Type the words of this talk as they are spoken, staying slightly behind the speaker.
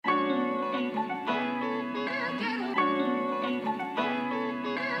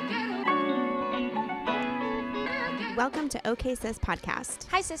Welcome to OK Sis Podcast.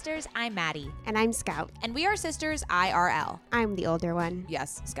 Hi, sisters. I'm Maddie. And I'm Scout. And we are sisters IRL. I'm the older one.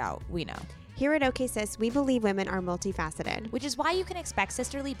 Yes, Scout, we know. Here at OK Sis, we believe women are multifaceted. Which is why you can expect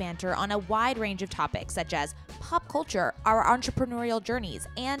sisterly banter on a wide range of topics such as pop culture, our entrepreneurial journeys,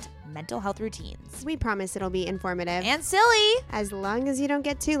 and mental health routines. We promise it'll be informative. And silly. As long as you don't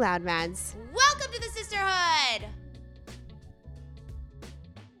get too loud, Mads. Welcome to the sisterhood.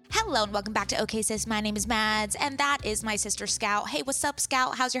 Hello and welcome back to OK Sis. My name is Mads and that is my sister Scout. Hey, what's up,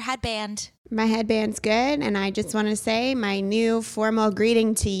 Scout? How's your headband? My headband's good, and I just want to say my new formal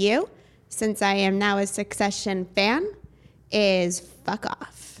greeting to you, since I am now a Succession fan, is fuck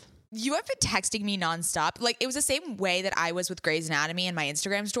off. You have been texting me nonstop. Like, it was the same way that I was with Grey's Anatomy and my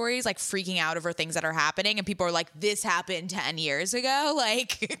Instagram stories, like freaking out over things that are happening. And people are like, this happened 10 years ago.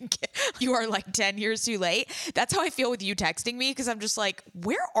 Like, you are like 10 years too late. That's how I feel with you texting me, because I'm just like,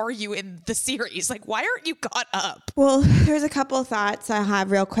 where are you in the series? Like, why aren't you caught up? Well, there's a couple thoughts I have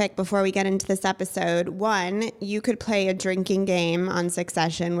real quick before we get into this episode. One, you could play a drinking game on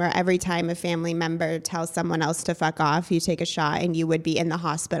Succession where every time a family member tells someone else to fuck off, you take a shot and you would be in the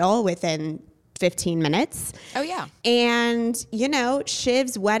hospital within 15 minutes. Oh, yeah. And, you know,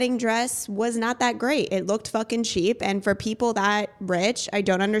 Shiv's wedding dress was not that great. It looked fucking cheap. And for people that rich, I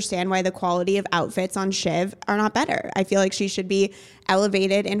don't understand why the quality of outfits on Shiv are not better. I feel like she should be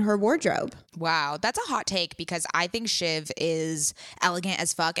elevated in her wardrobe. Wow, that's a hot take, because I think Shiv is elegant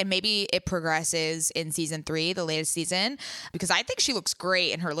as fuck, and maybe it progresses in season 3, the latest season, because I think she looks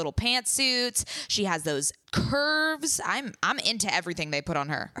great in her little pantsuits. She has those curves. I'm into everything they put on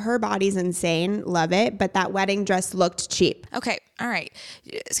her. Her body's insane. Love it. But that wedding dress looked cheap. Okay. All right.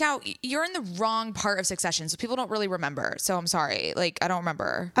 Scout, you're in the wrong part of Succession, so people don't really remember. So I'm sorry. Like, I don't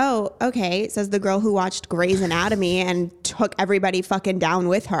remember. Oh, okay. Says the girl who watched Grey's Anatomy and took everybody fucking down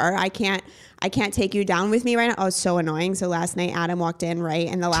with her. I can't take you down with me right now. Oh, it's so annoying. So last night, Adam walked in right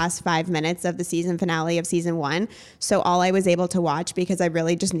in the last 5 minutes of the season finale of season 1. So all I was able to watch, because I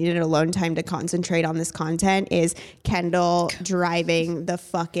really just needed alone time to concentrate on this content, is Kendall driving the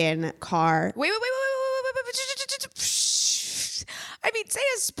fucking car. Wait. I mean, say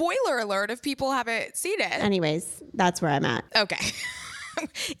a spoiler alert if people haven't seen it. Anyways, that's where I'm at. Okay.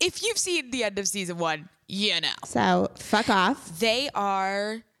 If you've seen the end of season 1, you know. So fuck off. They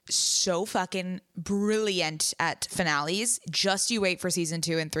are so fucking brilliant at finales. Just you wait for season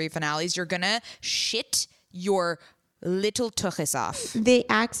 2 and 3 finales. You're gonna shit your little tuchus off. The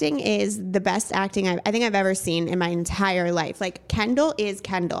acting is the best acting I think I've ever seen in my entire life. Like, Kendall is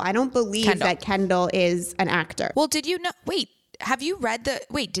Kendall. I don't believe that Kendall is an actor. Well, did you know? Wait, have you read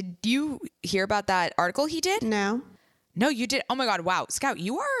did you hear about that article he did? No, you did. Oh my God. Wow. Scout,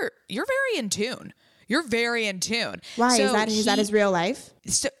 you're very in tune. You're very in tune. Why? So is that his real life?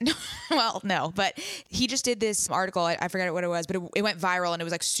 So, well, no, but he just did this article. I forget what it was, but it went viral and it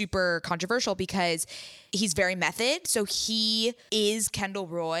was like super controversial because he's very method. So he is Kendall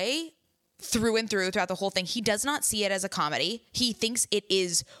Roy through and through throughout the whole thing. He does not see it as a comedy. He thinks it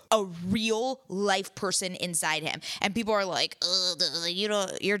is a real life person inside him. And people are like,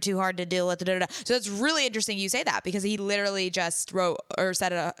 you're too hard to deal with. So it's really interesting you say that, because he literally just wrote or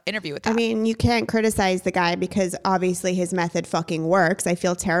said an interview with that. I mean, you can't criticize the guy because obviously his method fucking works. I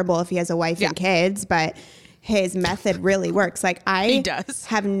feel terrible if he has a wife and kids, but his method really works. Like, he does.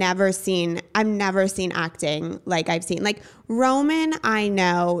 I've never seen acting like I've seen. Like, Roman, I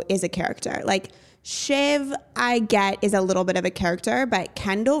know, is a character. Like, Shiv, I get, is a little bit of a character, but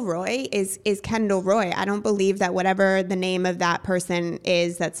Kendall Roy is Kendall Roy. I don't believe that whatever the name of that person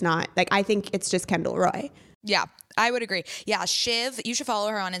is, that's not, like, I think it's just Kendall Roy. Yeah, I would agree. Yeah, Shiv, you should follow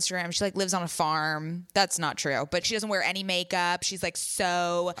her on Instagram. She like lives on a farm. That's not true, but she doesn't wear any makeup. She's like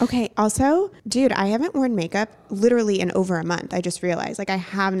so... Okay, also, dude, I haven't worn makeup literally in over a month. I just realized, like, I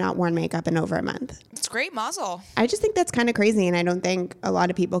have not worn makeup in over a month. It's great muzzle. I just think that's kind of crazy, and I don't think a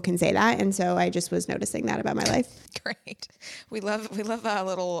lot of people can say that, and so I just was noticing that about my life. Great. We love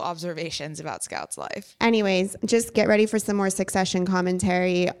little observations about Scout's life. Anyways, just get ready for some more Succession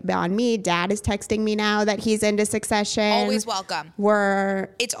commentary on me. Dad is texting me now that he's into Succession. Always welcome.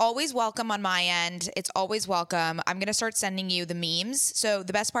 It's always welcome on my end. It's always welcome. I'm going to start sending you the memes. So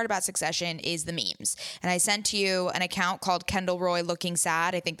the best part about Succession is the memes. And I sent you an account called Kendall Roy Looking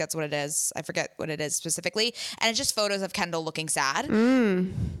Sad. I think that's what it is. I forget what it is specifically. And it's just photos of Kendall looking sad.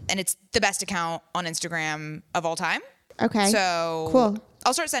 And it's the best account on Instagram of all time. Okay. So cool.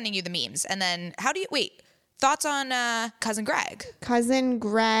 I'll start sending you the memes. And then thoughts on Cousin Greg? Cousin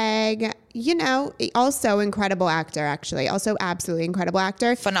Greg, you know, also incredible actor, actually. Also absolutely incredible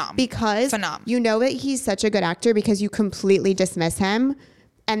actor. Phenom. Because you know that he's such a good actor because you completely dismiss him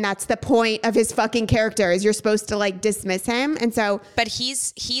And that's the point of his fucking character, is you're supposed to like dismiss him. And so, but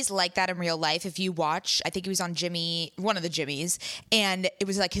he's like that in real life. If you watch, I think he was on Jimmy, one of the Jimmys, and it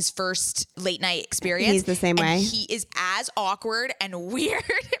was like his first late night experience. He's the same way. He is as awkward and weird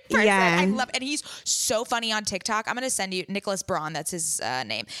person. Yeah. I love, and he's so funny on TikTok. I'm going to send you Nicholas Braun. That's his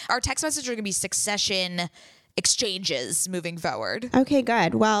name. Our text message are going to be Succession exchanges moving forward. Okay,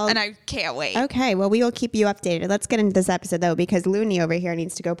 good. Well, and I can't wait. Okay, well, we will keep you updated. Let's get into this episode though, because Looney over here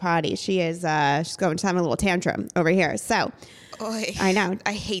needs to go potty. She is she's going to have a little tantrum over here. So Oy, I know.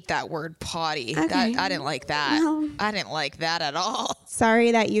 I hate that word potty. Okay. I didn't like that. Well, I didn't like that at all.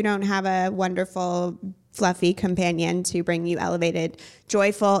 sorry that you don't have a wonderful, fluffy companion to bring you elevated,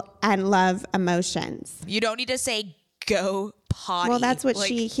 joyful, and love emotions. You don't need to say go potty. Well, that's what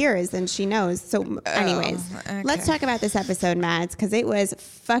she hears and she knows. So anyways, let's talk about this episode, Mads, because it was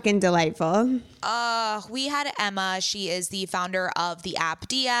fucking delightful. We had Emma. She is the founder of the app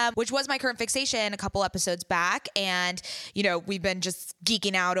DM, which was my current fixation a couple episodes back. And, you know, we've been just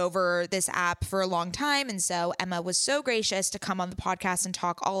geeking out over this app for a long time. And so Emma was so gracious to come on the podcast and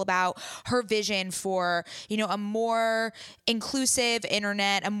talk all about her vision for, you know, a more inclusive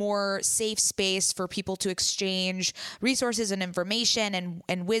internet, a more safe space for people to exchange resources and information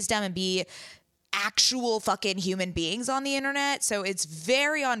and wisdom and be actual fucking human beings on the internet. So it's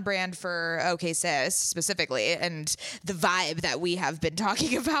very on brand for OK Sis specifically, and the vibe that we have been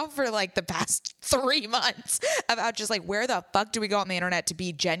talking about for like the past 3 months about just like, where the fuck do we go on the internet to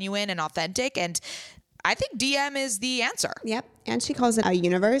be genuine and authentic? And I think DM is the answer. Yep. And she calls it a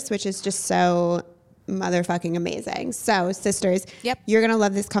universe, which is just so motherfucking amazing. So sisters, yep, you're going to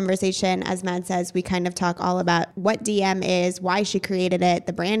love this conversation. As Mad says, we kind of talk all about what DM is, why she created it,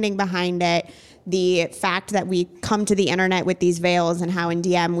 the branding behind it, the fact that we come to the internet with these veils and how in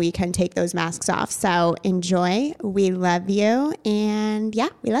DM we can take those masks off. So enjoy. We love you. And yeah,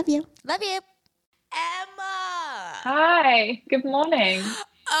 we love you. Love you. Emma. Hi, good morning.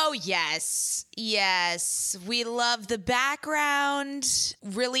 Oh, yes. Yes. We love the background.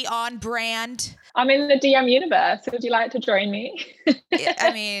 Really on brand. I'm in the DM universe. Would you like to join me?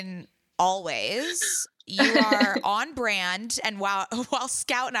 I mean, always. You are on brand. And while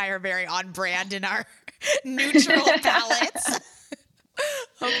Scout and I are very on brand in our neutral palettes,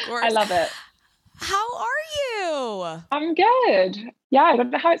 of course. I love it. How are you? I'm good. Yeah, I don't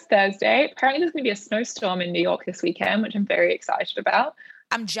know how it's Thursday. Apparently there's going to be a snowstorm in New York this weekend, which I'm very excited about.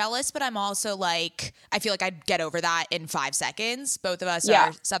 I'm jealous, but I'm also like, I feel like I'd get over that in 5 seconds. Both of us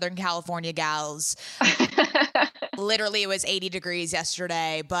are Southern California gals. Literally, it was 80 degrees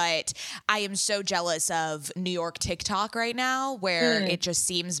yesterday, but I am so jealous of New York TikTok right now, where it just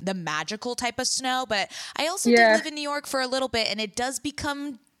seems the magical type of snow. But I also did live in New York for a little bit, and it does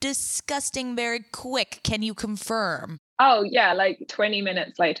become disgusting very quick. Can you confirm? Oh, yeah, like 20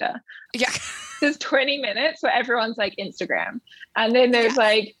 minutes later. Yeah. There's 20 minutes where everyone's like Instagram. And then there's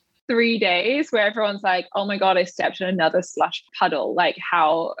like 3 days where everyone's like, oh my God, I stepped in another slush puddle. Like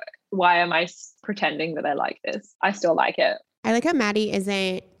why am I pretending that I like this? I still like it. I like how Maddie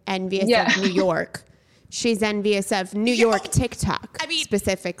isn't envious of New York. She's envious of New York TikTok, I mean,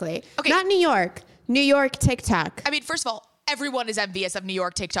 specifically. Okay. Not New York TikTok. I mean, first of all, everyone is envious of New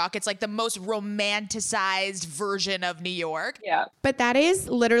York TikTok. It's like the most romanticized version of New York. Yeah. But that is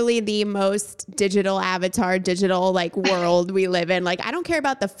literally the most digital avatar, digital like world we live in. Like, I don't care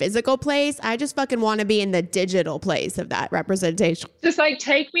about the physical place. I just fucking want to be in the digital place of that representation. Just like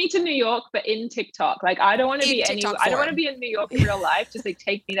take me to New York, but in TikTok. Like, I don't want to be I don't want to be in New York in real life. Just like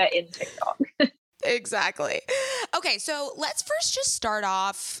take me there in TikTok. Exactly. Okay. So let's first just start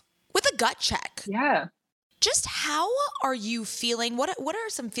off with a gut check. Yeah. Just how are you feeling? What are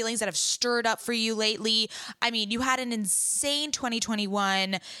some feelings that have stirred up for you lately? I mean, you had an insane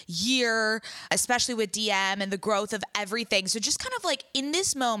 2021 year, especially with DM and the growth of everything. So just kind of like in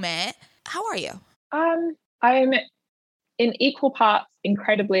this moment, how are you? I'm in equal parts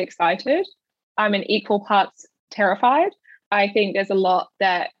incredibly excited. I'm in equal parts terrified. I think there's a lot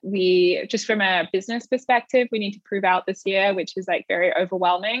that we, just from a business perspective, we need to prove out this year, which is like very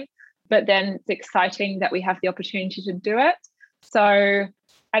overwhelming. But then it's exciting that we have the opportunity to do it. So, and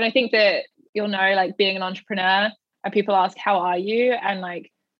I think that you'll know, like being an entrepreneur, and people ask, how are you? And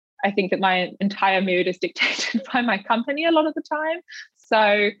like, I think that my entire mood is dictated by my company a lot of the time.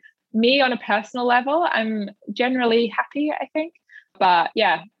 So me on a personal level, I'm generally happy, I think. But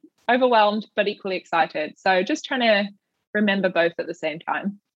yeah, overwhelmed, but equally excited. So just trying to remember both at the same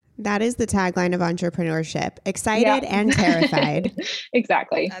time. That is the tagline of entrepreneurship. Excited and terrified.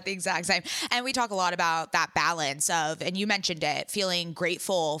 Exactly. At the exact same. And we talk a lot about that balance of, and you mentioned it, feeling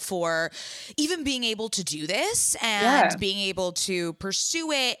grateful for even being able to do this and being able to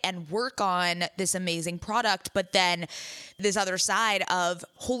pursue it and work on this amazing product. But then this other side of,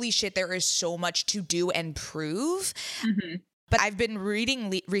 holy shit, there is so much to do and prove. Mm-hmm. But I've been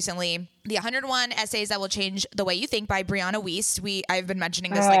reading recently the 101 Essays That Will Change the Way You Think by Brianna Wiest. I've been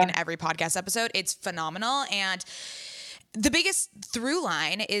mentioning this like in every podcast episode. It's phenomenal. And the biggest through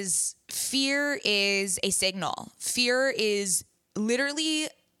line is fear is a signal. Fear is literally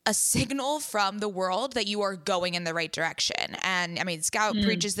a signal from the world that you are going in the right direction. And I mean, Scout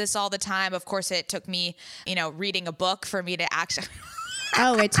preaches this all the time. Of course, it took me, reading a book for me to actually...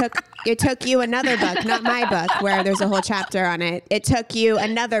 Oh, it took you another book, not my book, where there's a whole chapter on it. It took you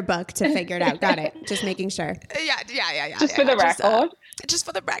another book to figure it out. Got it. Just making sure. Yeah. Just for the record. Just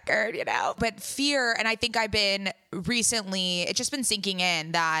for the record, But fear, and I think I've been recently, it's just been sinking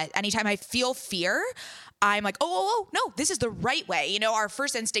in that anytime I feel fear, I'm like, oh, no, this is the right way. Our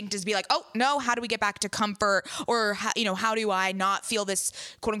first instinct is to be like, oh, no, how do we get back to comfort? Or, how do I not feel this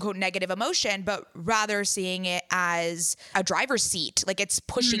quote unquote negative emotion, but rather seeing it as a driver's seat. Like it's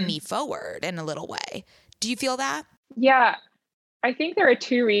pushing me forward in a little way. Do you feel that? Yeah. I think there are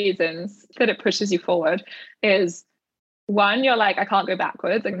two reasons that it pushes you forward is one, you're like, I can't go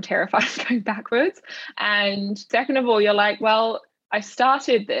backwards. I'm terrified of going backwards. And second of all, you're like, well, I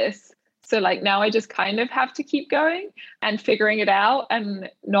started this. So like now I just kind of have to keep going and figuring it out and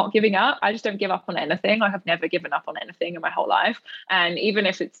not giving up. I just don't give up on anything. I have never given up on anything in my whole life. And even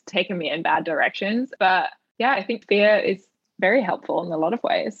if it's taken me in bad directions. But yeah, I think fear is very helpful in a lot of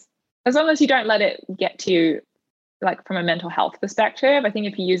ways. As long as you don't let it get to you, like from a mental health perspective, I think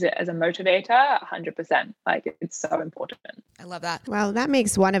if you use it as a motivator, 100%, like it's so important. I love that. Well, that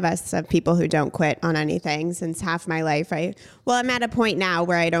makes one of us of people who don't quit on anything since half my life. I'm at a point now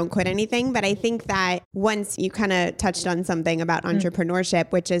where I don't quit anything, but I think that once you kind of touched on something about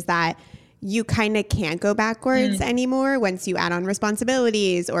entrepreneurship, which is that you kind of can't go backwards anymore once you add on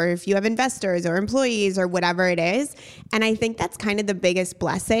responsibilities or if you have investors or employees or whatever it is. And I think that's kind of the biggest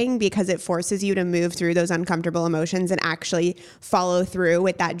blessing because it forces you to move through those uncomfortable emotions and actually follow through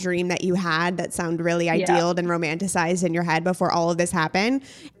with that dream that you had that sounded really idealed and romanticized in your head before all of this happened.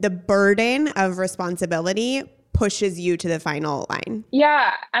 The burden of responsibility pushes you to the final line.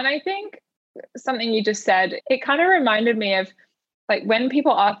 Yeah. And I think something you just said, it kind of reminded me of like when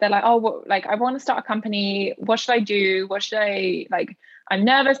people ask, they're like, oh, well, like I want to start a company. What should I do? What should I like? I'm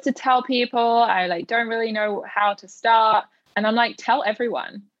nervous to tell people. I like don't really know how to start. And I'm like, tell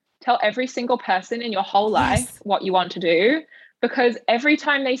everyone, tell every single person in your whole life what you want to do, because every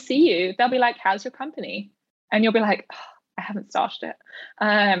time they see you, they'll be like, how's your company? And you'll be like, oh, I haven't started it.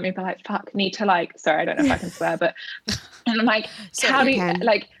 You'll be like, fuck, need to like, sorry, I don't know if I can swear, but and I'm like,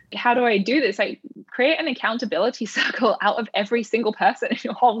 how do I do this? Like create an accountability circle out of every single person in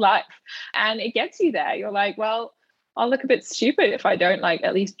your whole life. And it gets you there. You're like, well, I'll look a bit stupid if I don't like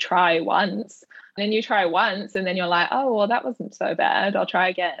at least try once. And then you try once and then you're like, oh, well, that wasn't so bad. I'll try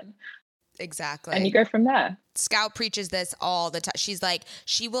again. Exactly. And you go from there. Scout preaches this all the time. She's like,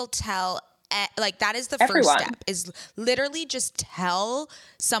 she will tell like that is the everyone. First step is literally just tell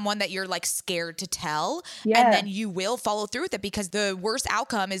someone that you're like scared to tell and then you will follow through with it because the worst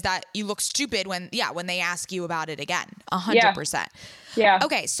outcome is that you look stupid when they ask you about it again. 100%. Yeah.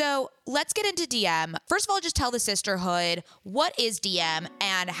 Okay. So let's get into DM. First of all, just tell the sisterhood, what is DM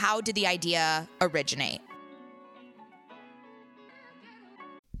and how did the idea originate?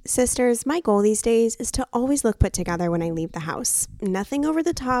 Sisters, my goal these days is to always look put together when I leave the house. Nothing over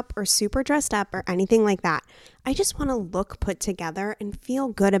the top or super dressed up or anything like that. I just want to look put together and feel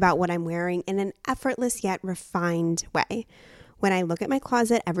good about what I'm wearing in an effortless yet refined way. When I look at my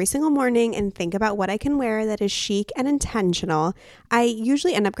closet every single morning and think about what I can wear that is chic and intentional, I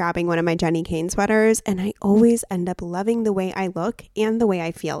usually end up grabbing one of my Jenni Kayne sweaters, and I always end up loving the way I look and the way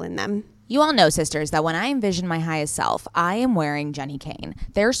I feel in them. You all know, sisters, that when I envision my highest self, I am wearing Jenni Kayne.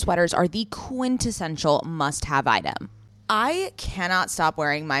 Their sweaters are the quintessential must-have item. I cannot stop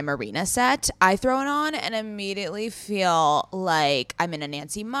wearing my Marina set. I throw it on and immediately feel like I'm in a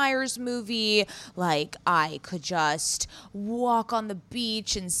Nancy Meyers movie, like I could just walk on the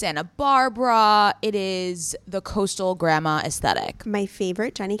beach in Santa Barbara. It is the coastal grandma aesthetic. My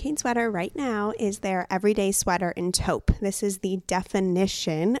favorite Jenni Kayne sweater right now is their everyday sweater in taupe. This is the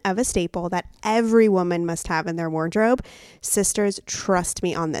definition of a staple that every woman must have in their wardrobe. Sisters, trust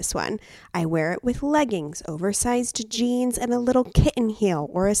me on this one. I wear it with leggings, oversized jeans, and a little kitten heel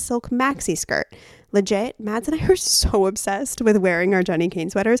or a silk maxi skirt. Legit, Mads and I are so obsessed with wearing our Jenni Kayne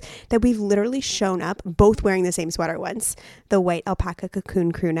sweaters that we've literally shown up both wearing the same sweater once. The white alpaca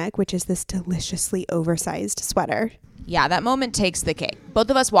cocoon crew neck, which is this deliciously oversized sweater. Yeah, that moment takes the cake. Both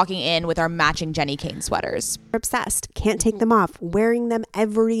of us walking in with our matching Jenni Kayne sweaters. We're obsessed. Can't take them off. Wearing them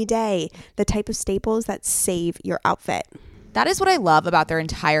every day. The type of staples that save your outfit. That is what I love about their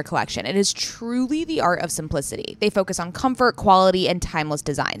entire collection. It is truly the art of simplicity. They focus on comfort, quality, and timeless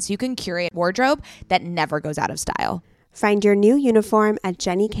designs. You can curate a wardrobe that never goes out of style. Find your new uniform at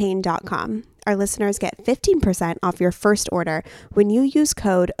jennikayne.com. Our listeners get 15% off your first order when you use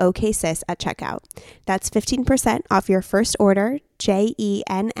code OKSIS at checkout. That's 15% off your first order,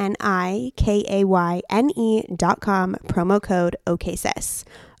 JENNIKAYNE.com, promo code OKSIS.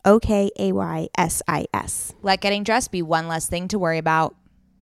 OKAYSIS. Let getting dressed be one less thing to worry about.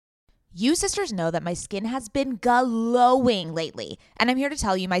 You sisters know that my skin has been glowing lately, and I'm here to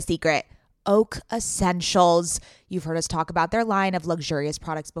tell you my secret. Oak Essentials. You've heard us talk about their line of luxurious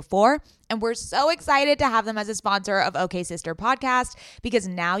products before, and we're so excited to have them as a sponsor of OK Sister Podcast because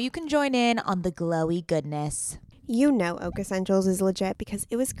now you can join in on the glowy goodness. You know Oak Essentials is legit because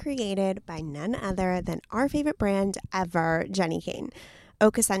it was created by none other than our favorite brand ever, Jenni Kayne.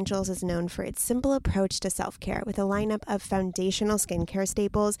 Oak Essentials is known for its simple approach to self-care with a lineup of foundational skincare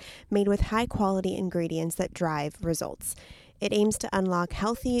staples made with high-quality ingredients that drive results. It aims to unlock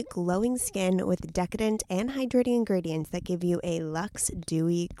healthy, glowing skin with decadent and hydrating ingredients that give you a luxe,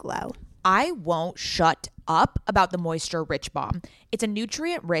 dewy glow. I won't shut up about the Moisture Rich Balm. It's a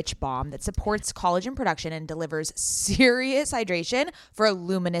nutrient-rich balm that supports collagen production and delivers serious hydration for a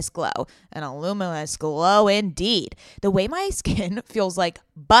luminous glow. And a luminous glow indeed. The way my skin feels like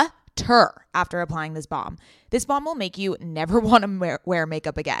butter after applying this balm. This balm will make you never want to wear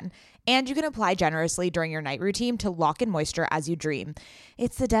makeup again. And you can apply generously during your night routine to lock in moisture as you dream.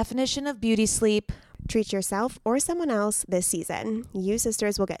 It's the definition of beauty sleep. Treat yourself or someone else this season. You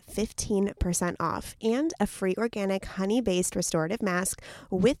sisters will get 15% off and a free organic honey-based restorative mask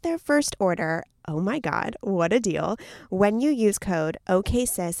with their first order. Oh my God, what a deal. When you use code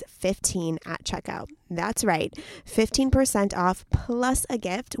OKSIS15 at checkout. That's right, 15% off plus a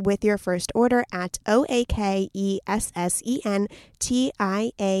gift with your first order at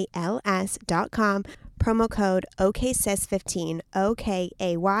OAKESSENTIALS.com. Promo code OKSIS15,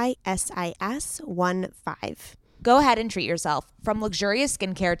 OKAYSIS15. Go ahead and treat yourself. From luxurious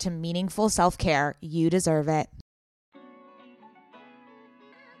skincare to meaningful self-care, you deserve it.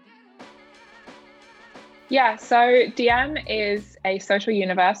 Yeah, so DM is a social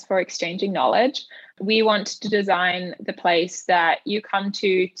universe for exchanging knowledge. We want to design the place that you come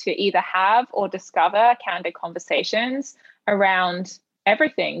to either have or discover candid conversations around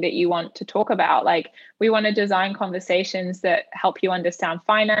everything that you want to talk about. Like, we want to design conversations that help you understand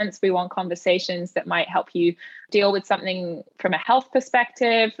finance. We want conversations that might help you deal with something from a health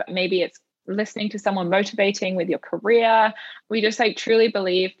perspective. Maybe it's listening to someone motivating with your career. We just truly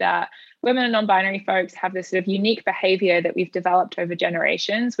believe that women and non-binary folks have this sort of unique behavior that we've developed over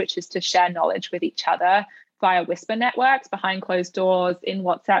generations, which is to share knowledge with each other via whisper networks, behind closed doors, in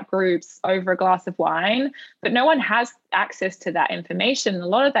WhatsApp groups, over a glass of wine. But no one has access to that information. A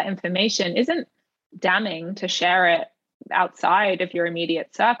lot of that information isn't damning to share it outside of your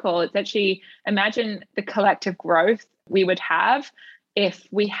immediate circle. It's actually, imagine the collective growth we would have if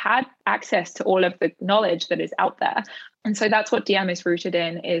we had access to all of the knowledge that is out there. And so that's what DM is rooted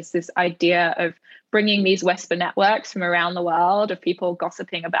in, is this idea of bringing these whisper networks from around the world of people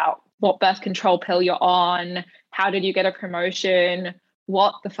gossiping about what birth control pill you're on, how did you get a promotion,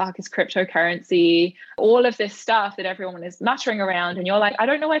 what the fuck is cryptocurrency, all of this stuff that everyone is muttering around. And you're like, I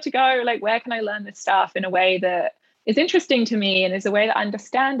don't know where to go. Like, where can I learn this stuff in a way that is interesting to me and is a way that I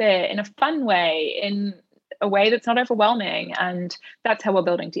understand it in a fun way, in a way that's not overwhelming? And that's how we're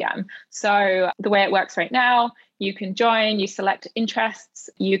building DM. So the way it works right now, you can join, you select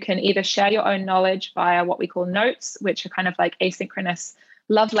interests, you can either share your own knowledge via what we call notes, which are kind of like asynchronous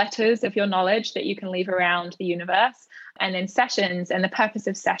love letters of your knowledge that you can leave around the universe, and then sessions. And the purpose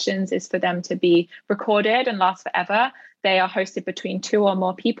of sessions is for them to be recorded and last forever. They are hosted between 2 or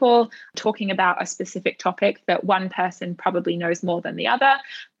more people talking about a specific topic that one person probably knows more than the other.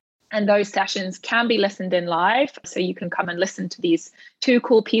 And those sessions can be listened in live. So you can come and listen to these 2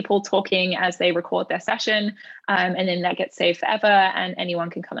 cool people talking as they record their session. And then that gets saved forever and anyone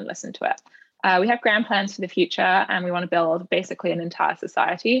can come and listen to it. We have grand plans for the future and we want to build basically an entire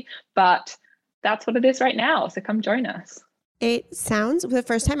society. But that's what it is right now. So come join us. It sounds, the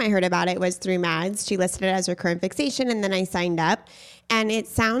first time I heard about it was through Mads. She listed it as recurrent fixation and then I signed up. And it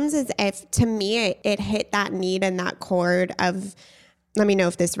sounds as if, to me, it hit that need and that chord of let me know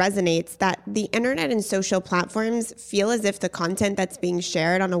if this resonates, that the internet and social platforms feel as if the content that's being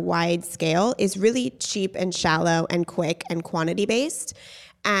shared on a wide scale is really cheap and shallow and quick and quantity based.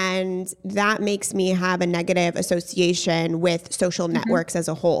 And that makes me have a negative association with social networks as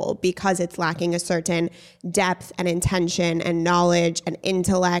a whole, because it's lacking a certain depth and intention and knowledge and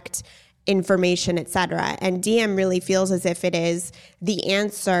intellect, information, etc. And DM really feels as if it is the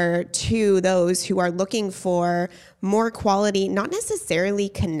answer to those who are looking for more quality, not necessarily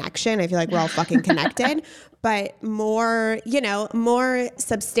connection. I feel like we're all fucking connected, but more, more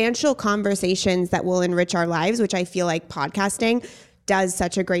substantial conversations that will enrich our lives, which I feel like podcasting does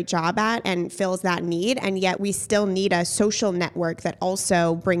such a great job at and fills that need. And yet we still need a social network that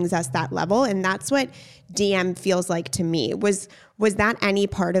also brings us that level. And that's what DM feels like to me. Was that any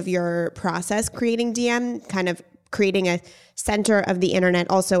part of your process creating DM, kind of creating a center of the internet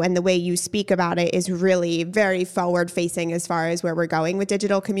also? And the way you speak about it is really very forward facing as far as where we're going with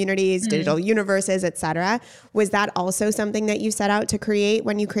digital communities, digital universes, etc. Was that also something that you set out to create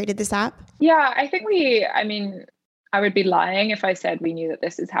when you created this app? Yeah, I think I would be lying if I said we knew that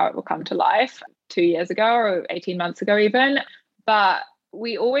this is how it will come to life 2 years ago or 18 months ago even. But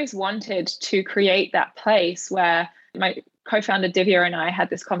we always wanted to create that place where my co-founder Divya and I had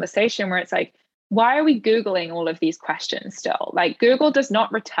this conversation where it's like, why are we Googling all of these questions still? Like, Google does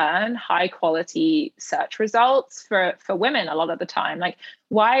not return high quality search results for women a lot of the time. Like,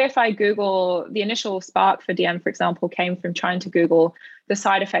 why, if I Google, the initial spark for DM, for example, came from trying to Google the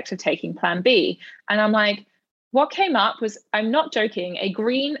side effects of taking Plan B. And I'm like, what came up was, I'm not joking, a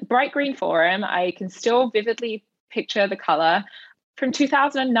bright green forum. I can still vividly picture the color, from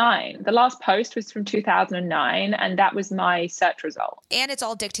 2009. The last post was from 2009, and that was my search result. And it's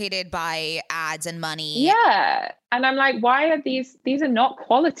all dictated by ads and money. Yeah. And I'm like, why are these are not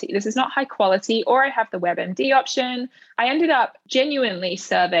quality. This is not high quality. Or I have the WebMD option. I ended up genuinely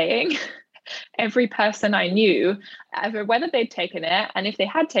surveying every person I knew over whether they'd taken it, and if they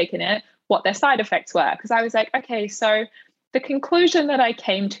had taken it, what their side effects were. Because I was like, okay, so the conclusion that I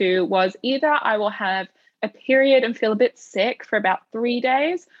came to was either I will have a period and feel a bit sick for about 3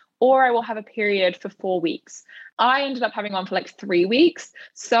 days, or I will have a period for 4 weeks. I ended up having one for like 3 weeks.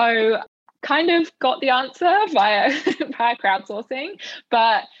 So kind of got the answer via crowdsourcing.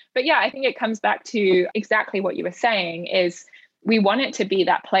 But yeah, I think it comes back to exactly what you were saying, is we want it to be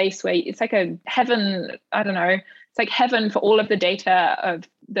that place where it's like a heaven, I don't know, it's like heaven for all of the data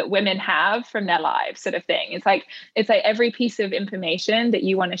that women have from their lives, sort of thing. It's like every piece of information that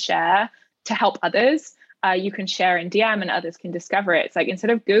you want to share to help others, you can share in DM and others can discover it. It's like,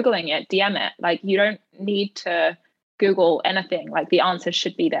 instead of Googling it, DM it. Like, you don't need to Google anything. Like, the answer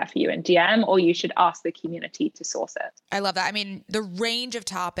should be there for you in DM, or you should ask the community to source it. I love that. I mean, the range of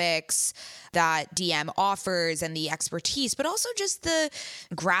topics that DM offers and the expertise, but also just the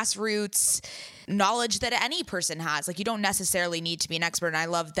grassroots knowledge that any person has. Like, you don't necessarily need to be an expert. And I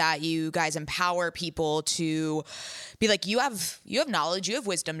love that you guys empower people to be like, you have knowledge, you have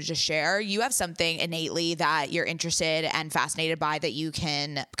wisdom to share, you have something innately that you're interested and fascinated by that you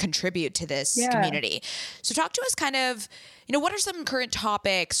can contribute to this community. So talk to us kind of, what are some current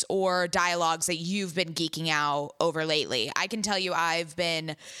topics or dialogues that you've been geeking out over lately? I can tell you I've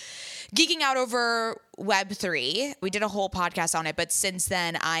been geeking out over Web3. We did a whole podcast on it, but since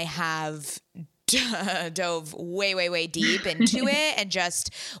then I have dove way deep into it, and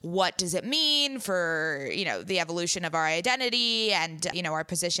just what does it mean for, the evolution of our identity and, our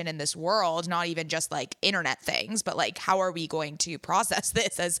position in this world, not even just like internet things, but like, how are we going to process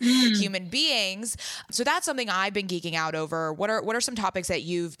this as human beings? So that's something I've been geeking out over. What are some topics that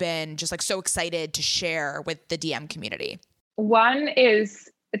you've been just like so excited to share with the DM community? One is,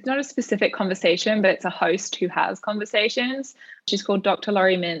 it's not a specific conversation, but it's a host who has conversations. She's called Dr.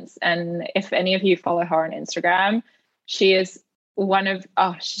 Laurie Mintz. And if any of you follow her on Instagram, she is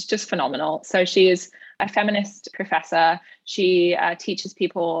she's just phenomenal. So she is a feminist professor. She teaches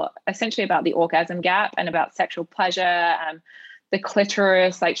people essentially about the orgasm gap and about sexual pleasure, the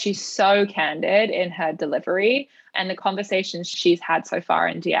clitoris. Like, she's so candid in her delivery, and the conversations she's had so far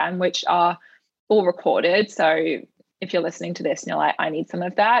in DM, which are all recorded. So if you're listening to this and you're like, I need some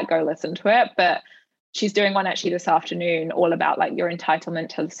of that, go listen to it. But she's doing one actually this afternoon all about like your entitlement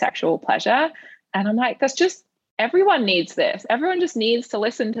to sexual pleasure. And I'm like, everyone needs this. Everyone just needs to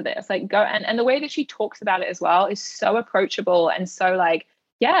listen to this. Like, go. And the way that she talks about it as well is so approachable and so like,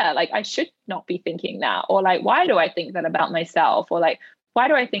 yeah, like, I should not be thinking that. Or like, why do I think that about myself? Or like, why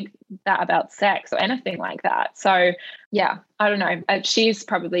do I think that about sex or anything like that? So yeah, I don't know. She's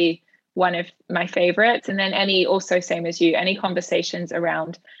probably one of my favorites. And then same as you, any conversations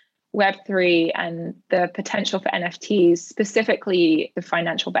around Web3 and the potential for NFTs, specifically the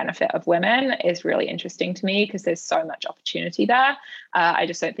financial benefit of women, is really interesting to me because there's so much opportunity there. I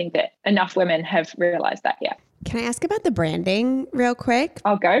just don't think that enough women have realized that yet. Can I ask about the branding real quick?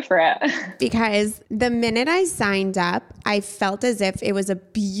 I'll go for it. Because the minute I signed up, I felt as if it was a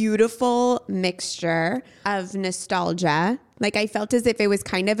beautiful mixture of nostalgia. Like I felt as if it was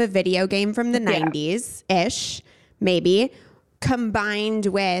kind of a video game from the 90s-ish, maybe, combined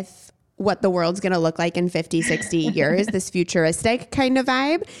with what the world's going to look like in 50, 60 years, this futuristic kind of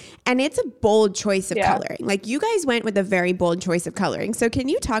vibe. And it's a bold choice of coloring. Like you guys went with a very bold choice of coloring. So can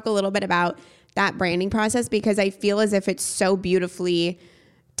you talk a little bit about that branding process? Because I feel as if it so beautifully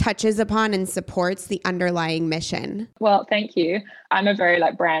touches upon and supports the underlying mission. Well, thank you. I'm a very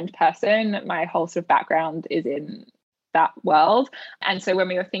brand person. My whole sort of background is in that world. And so when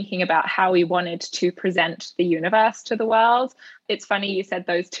we were thinking about how we wanted to present the universe to the world, it's funny you said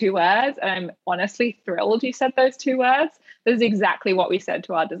those two words. I'm honestly thrilled you said those two words. This is exactly what we said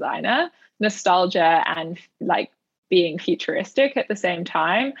to our designer: nostalgia and being futuristic at the same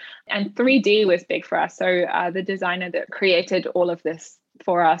time. And 3D was big for us. So the designer that created all of this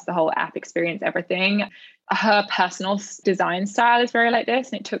for us, the whole app experience, everything, her personal design style is very like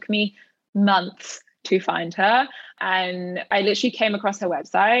this. And it took me months to find her. And I literally came across her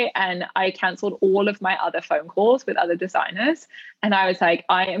website and I canceled all of my other phone calls with other designers. And I was like,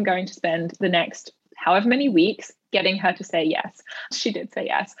 I am going to spend the next however many weeks getting her to say yes. She did say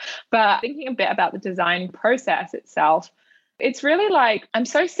yes. But thinking a bit about the design process itself, it's really I'm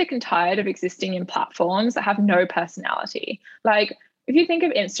so sick and tired of existing in platforms that have no personality. If you think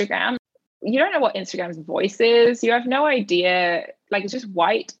of Instagram, you don't know what Instagram's voice is. You have no idea. It's just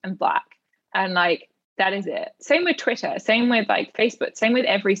white and black. And that is it. Same with Twitter, same with Facebook, same with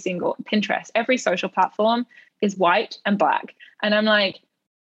every single Pinterest, every social platform is white and black. And I'm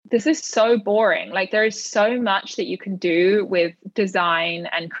this is so boring. There is so much that you can do with design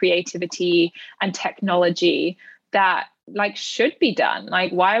and creativity and technology that should be done.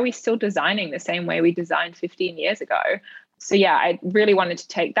 Why are we still designing the same way we designed 15 years ago? So yeah, I really wanted to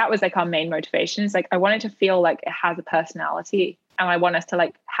take, that was our main motivation. Is I wanted to feel it has a personality and I want us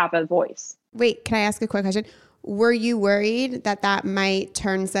to have a voice. Wait, can I ask a quick question? Were you worried that that might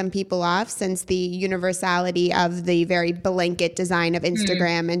turn some people off, since the universality of the very blanket design of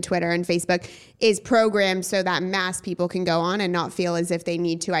Instagram and Twitter and Facebook is programmed so that mass people can go on and not feel as if they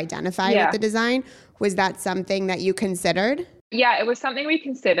need to identify with the design? Was that something that you considered? Yeah, it was something we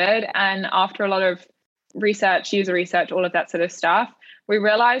considered. And after a lot of research, user research, all of that sort of stuff, we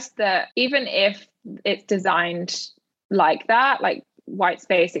realized that even if it's designed like that, white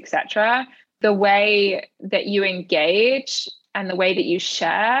space, etc., the way that you engage and the way that you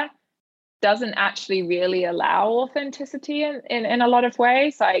share doesn't actually really allow authenticity in a lot of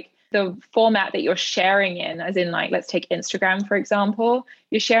ways. The format that you're sharing in, as in let's take Instagram, for example,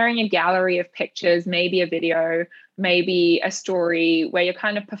 you're sharing a gallery of pictures, maybe a video, maybe a story where you're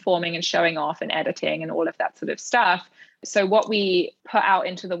kind of performing and showing off and editing and all of that sort of stuff. So what we put out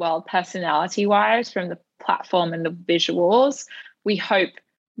into the world personality-wise from the platform and the visuals, we hope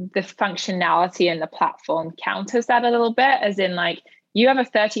the functionality in the platform counters that a little bit, as in you have a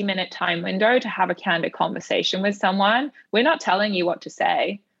 30-minute time window to have a candid conversation with someone. We're not telling you what to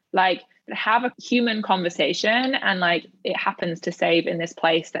say. Have a human conversation, and it happens to save in this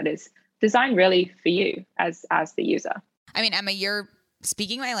place that is designed really for you as the user. I mean, Emma, you're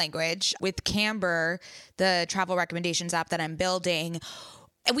speaking my language. With Camber, the travel recommendations app that I'm building,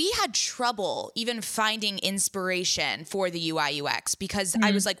 we had trouble even finding inspiration for the UI UX because I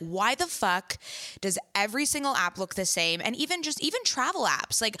was why the fuck does every single app look the same? And even travel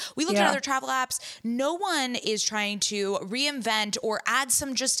apps, we looked at other travel apps. No one is trying to reinvent or add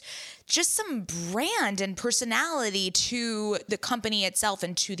some just some brand and personality to the company itself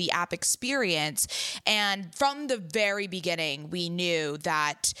and to the app experience. And from the very beginning, we knew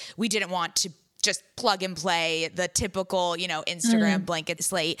that we didn't want to just plug and play the typical, Instagram blanket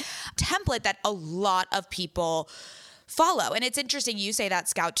slate template that a lot of people follow. And it's interesting you say that,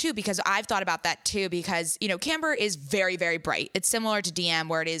 Scout, too, because I've thought about that too, because, Camber is very, very bright. It's similar to DM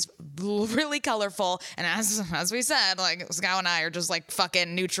where it is really colorful. And as we said, Scout and I are just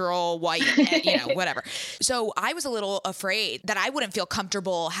fucking neutral, white, and, whatever. So I was a little afraid that I wouldn't feel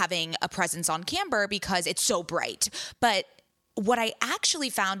comfortable having a presence on Camber because it's so bright. But what I actually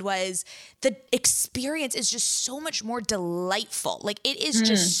found was the experience is just so much more delightful. It is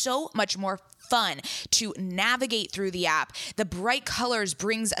just so much more fun to navigate through the app. The bright colors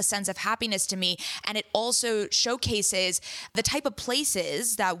brings a sense of happiness to me. And it also showcases the type of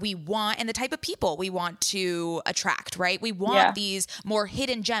places that we want and the type of people we want to attract, right? We want these more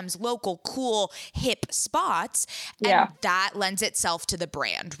hidden gems, local, cool, hip spots. And that lends itself to the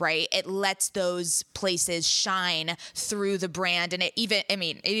brand, right? It lets those places shine through the brand. And it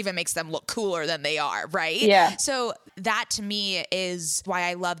even makes them look cooler than they are, right? Yeah. So that to me is why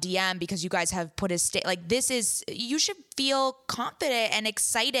I love DM, because you guys have put you should feel confident and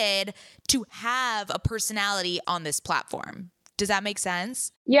excited to have a personality on this platform. Does that make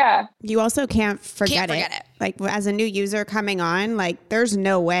sense? Yeah. You also can't forget it. Like, as a new user coming on, like, there's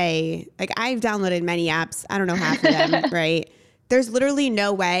no way. Like, I've downloaded many apps. I don't know half of them, right? There's literally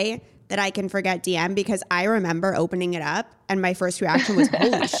no way that I can forget DM, because I remember opening it up and my first reaction was,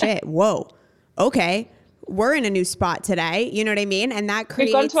 holy shit, whoa, okay, we're in a new spot today. You know what I mean? And that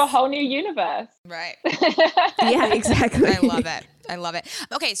creates... We've gone to a whole new universe. Right. Yeah, exactly. I love it. I love it.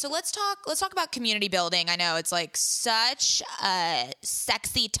 Okay, so let's talk about community building. I know it's like such a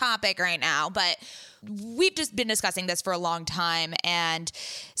sexy topic right now, but we've just been discussing this for a long time. And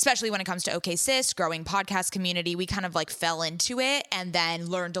especially when it comes to OK Sis, growing podcast community, we kind of like fell into it and then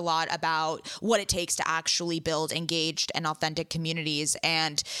learned a lot about what it takes to actually build engaged and authentic communities.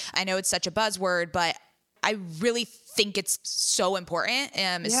 And I know it's such a buzzword, but I really think it's so important,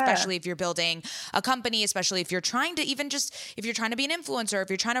 especially if you're building a company, especially if you're trying to be an influencer, if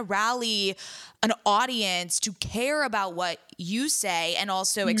you're trying to rally an audience to care about what you say and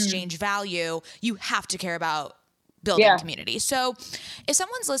also exchange value, you have to care about building community. So if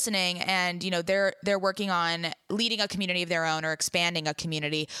someone's listening and, they're working on leading a community of their own or expanding a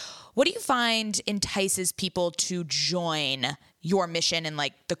community, what do you find entices people to join your mission and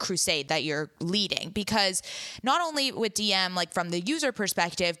like the crusade that you're leading? Because not only with DM, like from the user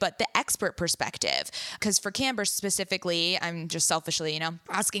perspective, but the expert perspective. Because for Camber specifically, I'm just selfishly,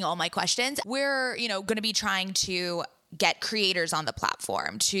 asking all my questions. We're, going to be trying to get creators on the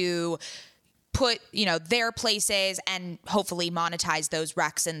platform to put, their places and hopefully monetize those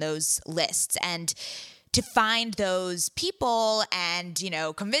recs and those lists, and to find those people and,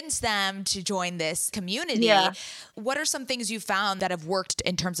 convince them to join this community. Yeah. What are some things you found that have worked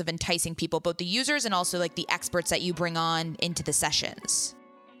in terms of enticing people, both the users and also like the experts that you bring on into the sessions?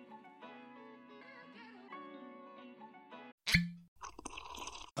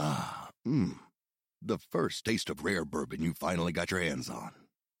 The first taste of rare bourbon you finally got your hands on.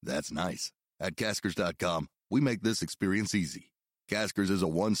 That's nice. At Caskers.com, we make this experience easy. Caskers is a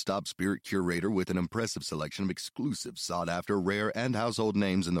one-stop spirit curator with an impressive selection of exclusive, sought-after, rare, and household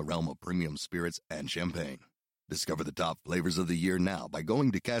names in the realm of premium spirits and champagne. Discover the top flavors of the year now by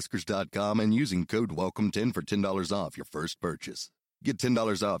going to Caskers.com and using code WELCOME10 for $10 off your first purchase. Get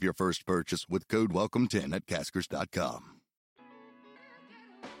 $10 off your first purchase with code WELCOME10 at Caskers.com.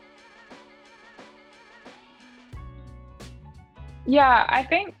 Yeah, I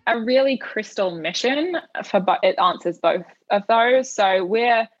think a really crystal mission it answers both of those. So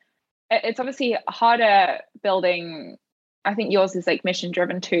it's obviously harder building, I think yours is like mission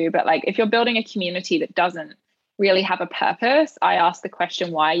driven too, but like if you're building a community that doesn't really have a purpose, I ask the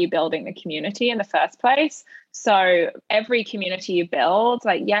question, why are you building the community in the first place? So every community you build,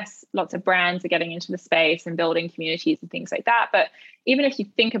 like, yes, lots of brands are getting into the space and building communities and things like that. But even if you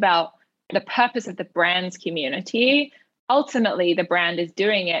think about the purpose of the brand's community, ultimately, the brand is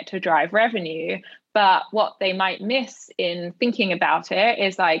doing it to drive revenue. But what they might miss in thinking about it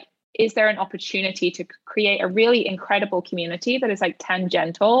is like, is there an opportunity to create a really incredible community that is like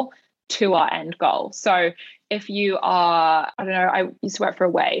tangential to our end goal? So if you are, I don't know, I used to work for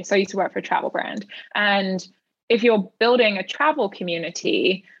Away, so I used to work for a travel brand. And if you're building a travel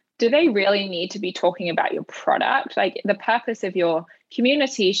community, do they really need to be talking about your product? Like, the purpose of your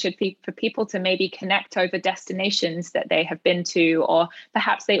community should be for people to maybe connect over destinations that they have been to, or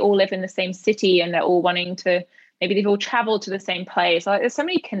perhaps they all live in the same city and they're all wanting to, maybe they've all traveled to the same place. Like, there's so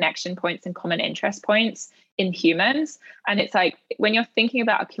many connection points and common interest points in humans. And it's like, when you're thinking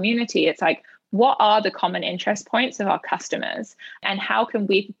about a community, it's like, what are the common interest points of our customers, and how can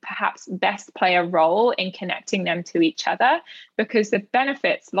we perhaps best play a role in connecting them to each other? Because the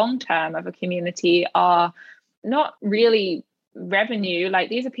benefits long-term of a community are not really revenue. Like,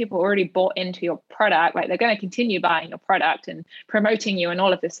 these are people already bought into your product, like they're going to continue buying your product and promoting you and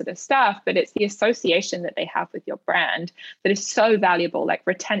all of this sort of stuff, but it's the association that they have with your brand that is so valuable, like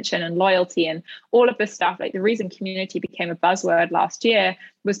retention and loyalty and all of this stuff. Like, the reason community became a buzzword last year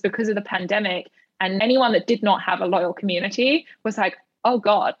was because of the pandemic, and anyone that did not have a loyal community was like, oh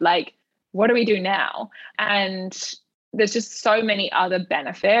God, like, what do we do now? And there's just so many other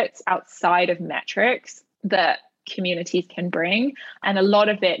benefits outside of metrics that communities can bring. And a lot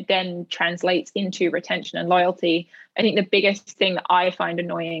of it then translates into retention and loyalty. I think the biggest thing that I find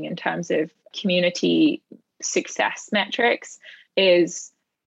annoying in terms of community success metrics is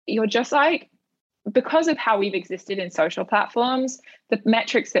you're just like, because of how we've existed in social platforms, the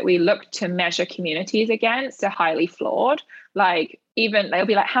metrics that we look to measure communities against are highly flawed. Like, even they'll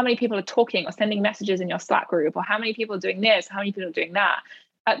be like, how many people are talking or sending messages in your Slack group, or how many people are doing this, how many people are doing that.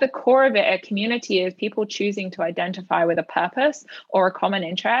 At the core of it, a community is people choosing to identify with a purpose or a common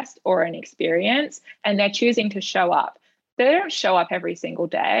interest or an experience, and they're choosing to show up. They don't show up every single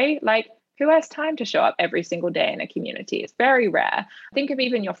day. Like, who has time to show up every single day in a community? It's very rare. Think of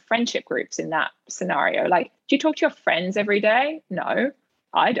even your friendship groups in that scenario. Like, do you talk to your friends every day? No,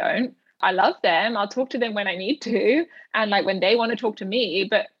 I don't. I love them. I'll talk to them when I need to, and like when they want to talk to me.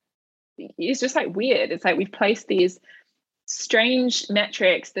 But it's just like weird. It's like we've placed these strange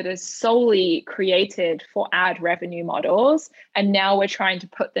metrics that are solely created for ad revenue models, and now we're trying to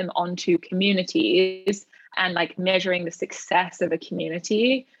put them onto communities, and like measuring the success of a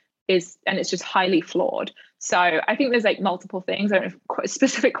community and it's just highly flawed. So I think there's like multiple things. I don't have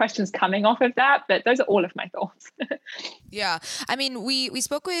specific questions coming off of that, but those are all of my thoughts. Yeah. I mean, we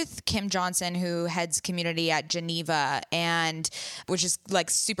spoke with Kim Johnson, who heads community at Geneva, and which is like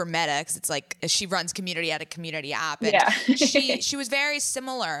super meta because it's like she runs community at a community app. And she was very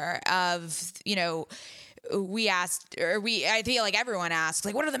similar of, you know, I feel like everyone asks,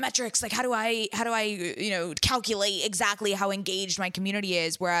 like, what are the metrics? Like, how do I, you know, calculate exactly how engaged my community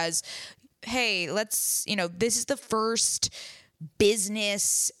is? Whereas, hey, this is the first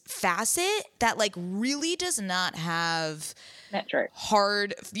business facet that like really does not have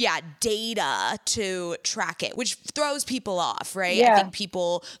hard data to track it, which throws people off, right? I think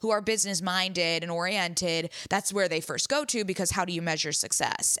people who are business minded and oriented, that's where they first go to, because how do you measure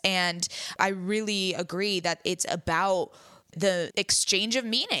success? And I really agree that it's about the exchange of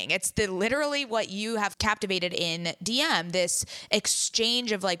meaning. It's literally what you have captivated in DM, this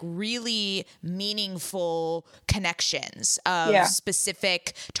exchange of like really meaningful connections of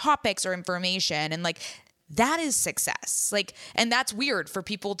specific topics or information. And like, that is success. Like, and that's weird for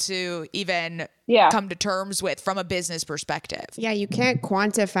people to even come to terms with from a business perspective. Yeah, you can't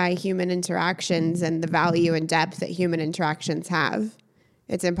quantify human interactions and the value and depth that human interactions have.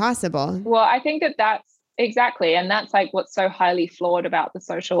 It's impossible. Well, I think that's exactly. And that's like what's so highly flawed about the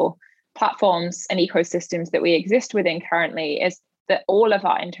social platforms and ecosystems that we exist within currently, is that all of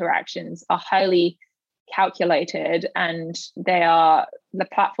our interactions are highly calculated, and the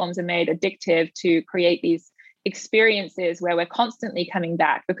platforms are made addictive to create these experiences where we're constantly coming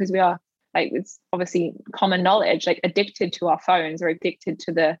back, because we are, like, it's obviously common knowledge, like addicted to our phones or addicted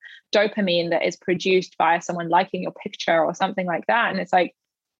to the dopamine that is produced by someone liking your picture or something like that. And it's like,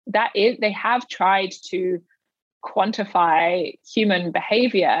 they have tried to quantify human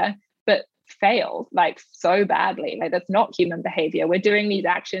behavior, but failed like so badly. Like, that's not human behavior. We're doing these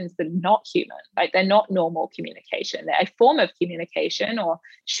actions that are not human. Like, they're not normal communication. They're a form of communication or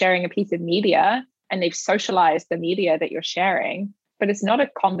sharing a piece of media, and they've socialized the media that you're sharing, but it's not a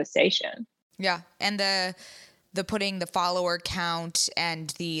conversation. Yeah. And the putting the follower count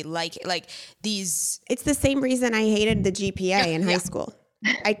and the like these. It's the same reason I hated the GPA in high school.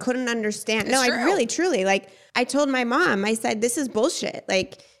 I couldn't understand. It's true. I really, truly, like, I told my mom, I said, this is bullshit.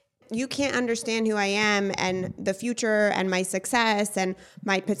 Like, you can't understand who I am and the future and my success and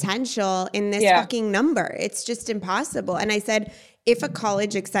my potential in this fucking number. It's just impossible. And I said, if a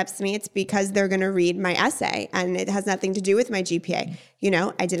college accepts me, it's because they're going to read my essay, and it has nothing to do with my GPA. You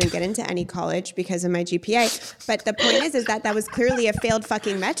know, I didn't get into any college because of my GPA. But the point is that was clearly a failed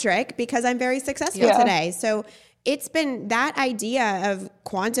fucking metric, because I'm very successful today. So it's been that idea of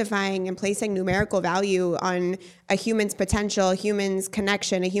quantifying and placing numerical value on a human's potential, a human's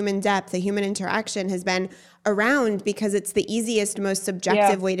connection, a human depth, a human interaction has been around because it's the easiest, most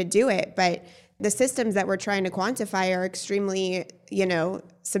subjective way to do it. But the systems that we're trying to quantify are extremely,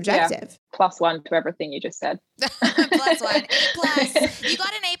 subjective. +1 to everything you just said. +1, A+. You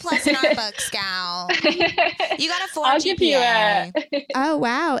got an A+ in our book, Scout. You got a 4 I'll GPA. Give you Oh,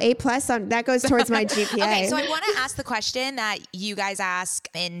 wow. A+ that goes towards my GPA. Okay, so I want to ask the question that you guys ask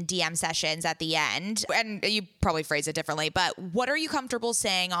in DM sessions at the end, and you probably phrase it differently, but what are you comfortable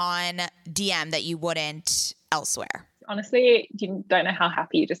saying on DM that you wouldn't elsewhere? Honestly, you don't know how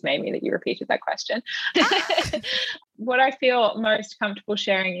happy you just made me that you repeated that question. What I feel most comfortable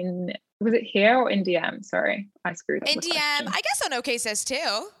sharing was it here or in DM? Sorry, I screwed up. In DM, question. I guess on OK Sis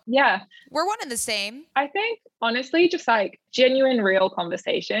too. Yeah. We're one and the same. I think, honestly, just like genuine, real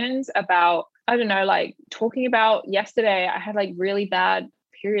conversations about I don't know, like talking about yesterday, I had like really bad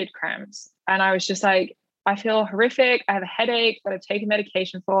period cramps. And I was just like, I feel horrific. I have a headache that I've taken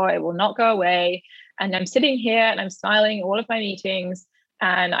medication for. It will not go away. And I'm sitting here and I'm smiling at all of my meetings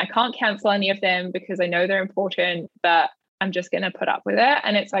and I can't cancel any of them because I know they're important, but I'm just going to put up with it.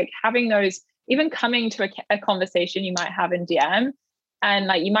 And it's like having those, even coming to a conversation you might have in DM and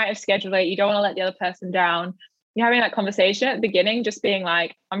like you might have scheduled it. You don't want to let the other person down. You're having that conversation at the beginning, just being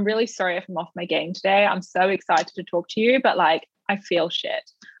like, I'm really sorry if I'm off my game today. I'm so excited to talk to you, but like, I feel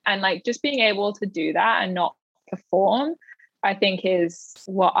shit. And like just being able to do that and not perform, I think is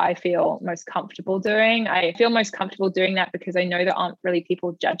what I feel most comfortable doing. I feel most comfortable doing that because I know there aren't really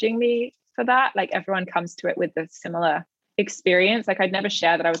people judging me for that. Like everyone comes to it with a similar experience. Like I'd never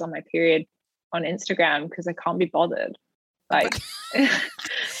share that I was on my period on Instagram because I can't be bothered. Like,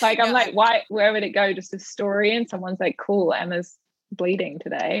 like I'm like, why, where would it go? Just a story. And someone's like, cool, Emma's bleeding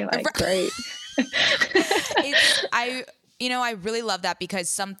today. Like, great. I really love that because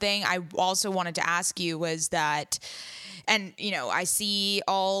something I also wanted to ask you was that, and, I see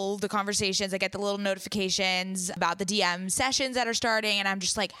all the conversations, I get the little notifications about the DM sessions that are starting, and I'm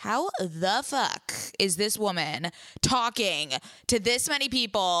just like, how the fuck is this woman talking to this many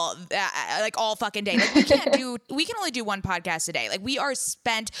people, like all fucking day? Like we can only do one podcast a day. Like we are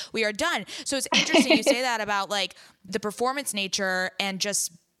spent, we are done. So it's interesting you say that about like the performance nature and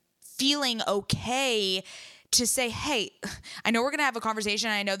just feeling okay to say, hey, I know we're going to have a conversation.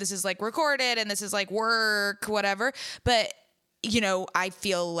 I know this is like recorded and this is like work, whatever, but I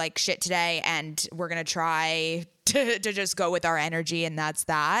feel like shit today and we're going to try to just go with our energy. And that's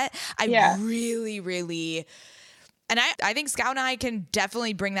that. Really, really, and I think Scout and I can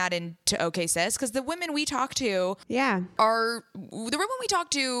definitely bring that into OK Sis because the women we talk to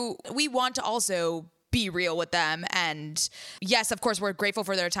we want to also be real with them. And yes, of course, we're grateful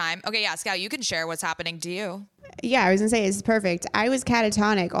for their time. Okay, yeah, Scout, you can share what's happening to you. Yeah, I was going to say, it's perfect. I was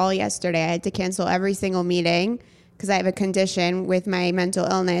catatonic all yesterday. I had to cancel every single meeting because I have a condition with my mental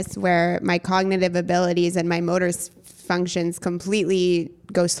illness where my cognitive abilities and my motor functions completely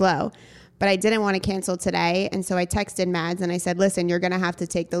go slow. But I didn't want to cancel today. And so I texted Mads and I said, listen, you're going to have to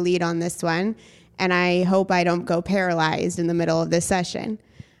take the lead on this one. And I hope I don't go paralyzed in the middle of this session.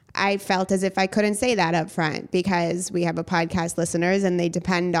 I felt as if I couldn't say that up front because we have a podcast listeners and they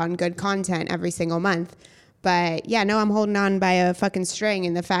depend on good content every single month. But yeah, no, I'm holding on by a fucking string.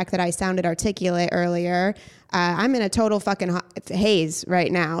 And the fact that I sounded articulate earlier, I'm in a total fucking haze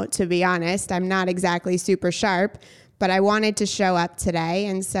right now, to be honest. I'm not exactly super sharp, but I wanted to show up today.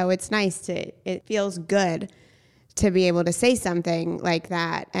 And so it's nice it feels good to be able to say something like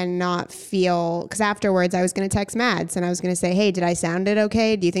that and not feel, because afterwards I was going to text Mads and I was going to say, hey, did I sound it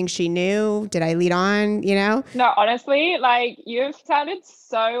okay? Do you think she knew? Did I lead on, No, honestly, like you've sounded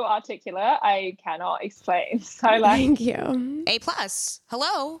so articulate. I cannot explain. So like, thank you. A+.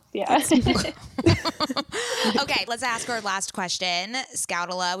 Hello. Yeah. Okay, let's ask our last question.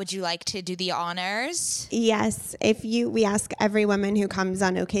 Scoutala, would you like to do the honors? Yes. We ask every woman who comes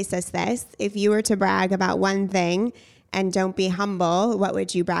on OK Sis this, if you were to brag about one thing and don't be humble, what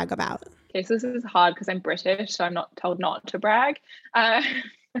would you brag about? Okay, so this is hard because I'm British, so I'm not told not to brag. But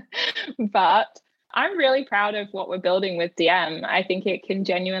I'm really proud of what we're building with DM. I think it can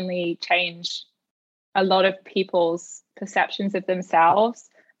genuinely change a lot of people's perceptions of themselves,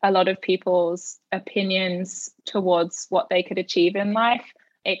 a lot of people's opinions towards what they could achieve in life.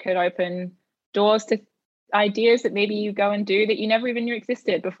 It could open doors to ideas that maybe you go and do that you never even knew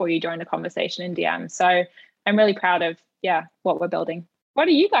existed before you joined a conversation in DM. So I'm really proud of, what we're building. What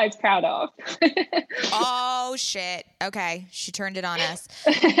are you guys proud of? Oh, shit. Okay. She turned it on us.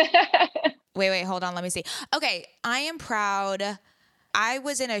 Wait, hold on. Let me see. Okay. I am proud. I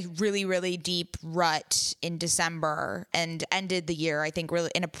was in a really, really deep rut in December and ended the year, I think,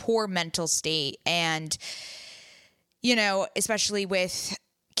 really in a poor mental state. And, especially with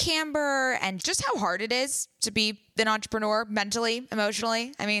Camber and just how hard it is to be an entrepreneur mentally,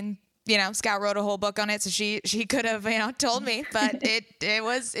 emotionally. I mean, Scout wrote a whole book on it, so she could have, told me, but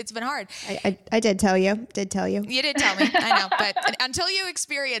it's been hard. I did tell you. You did tell me. I know, but until you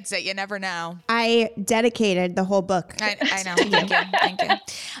experience it, you never know. I dedicated the whole book. I know. Thank you.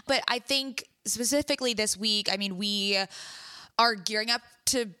 But I think specifically this week, I mean, we are gearing up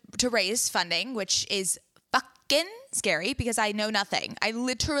to raise funding, which is fucking scary because I know nothing. I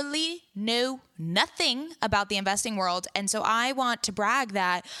literally know nothing about the investing world. And so I want to brag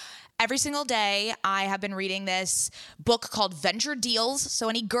that every single day I have been reading this book called Venture Deals. So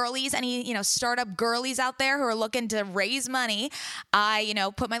any girlies, any, startup girlies out there who are looking to raise money, I,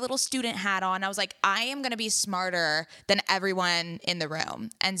 put my little student hat on. I was like, I am going to be smarter than everyone in the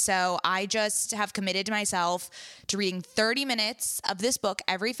room. And so I just have committed to myself to reading 30 minutes of this book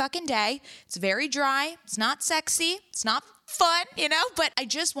every fucking day. It's very dry. It's not sexy. It's not fun, but I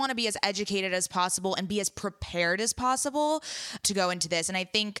just want to be as educated as possible and be as prepared as possible to go into this. And I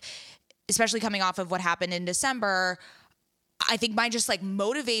think, especially coming off of what happened in December, I think my just like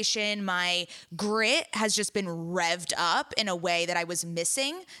motivation, my grit has just been revved up in a way that I was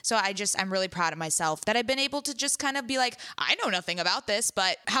missing. So I'm really proud of myself that I've been able to just kind of be like, I know nothing about this,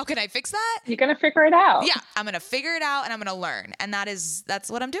 but how can I fix that? You're going to figure it out. Yeah, I'm going to figure it out and I'm going to learn. And that's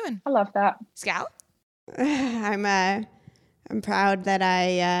what I'm doing. I love that. Scout? I'm proud that I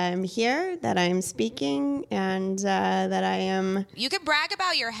am here, that I'm speaking, and that I am... You can brag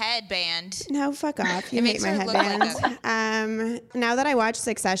about your headband. No, fuck off. You It hate makes my her look like headband. Now that I watch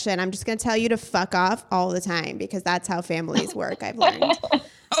Succession, I'm just going to tell you to fuck off all the time because that's how families work, I've learned.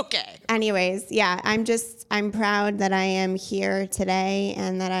 Okay. Anyways, yeah, I'm proud that I am here today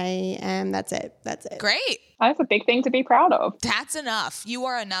and that I am... That's it. Great. That's a big thing to be proud of. That's enough. You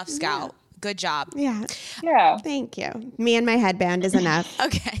are enough, Scout. Yeah. Good job. Yeah. Yeah. Thank you. Me and my headband is enough.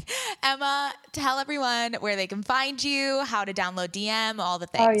 Okay. Emma, tell everyone where they can find you, how to download DM, all the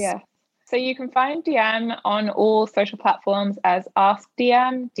things. Oh, yeah. So you can find DM on all social platforms as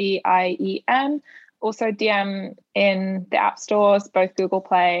AskDM, DIEM. Also DM in the app stores, both Google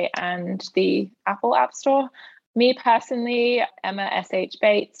Play and the Apple App Store. Me personally, Emma SH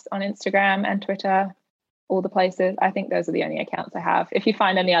Bates on Instagram and Twitter. All the places. I think those are the only accounts I have. If you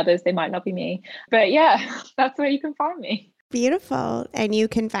find any others, they might not be me. But yeah, that's where you can find me. Beautiful. And you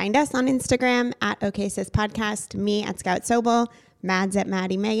can find us on Instagram at OKSis Podcast, me at Scout Sobel, Mads at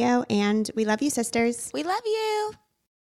Maddie Mayo, and we love you, sisters. We love you.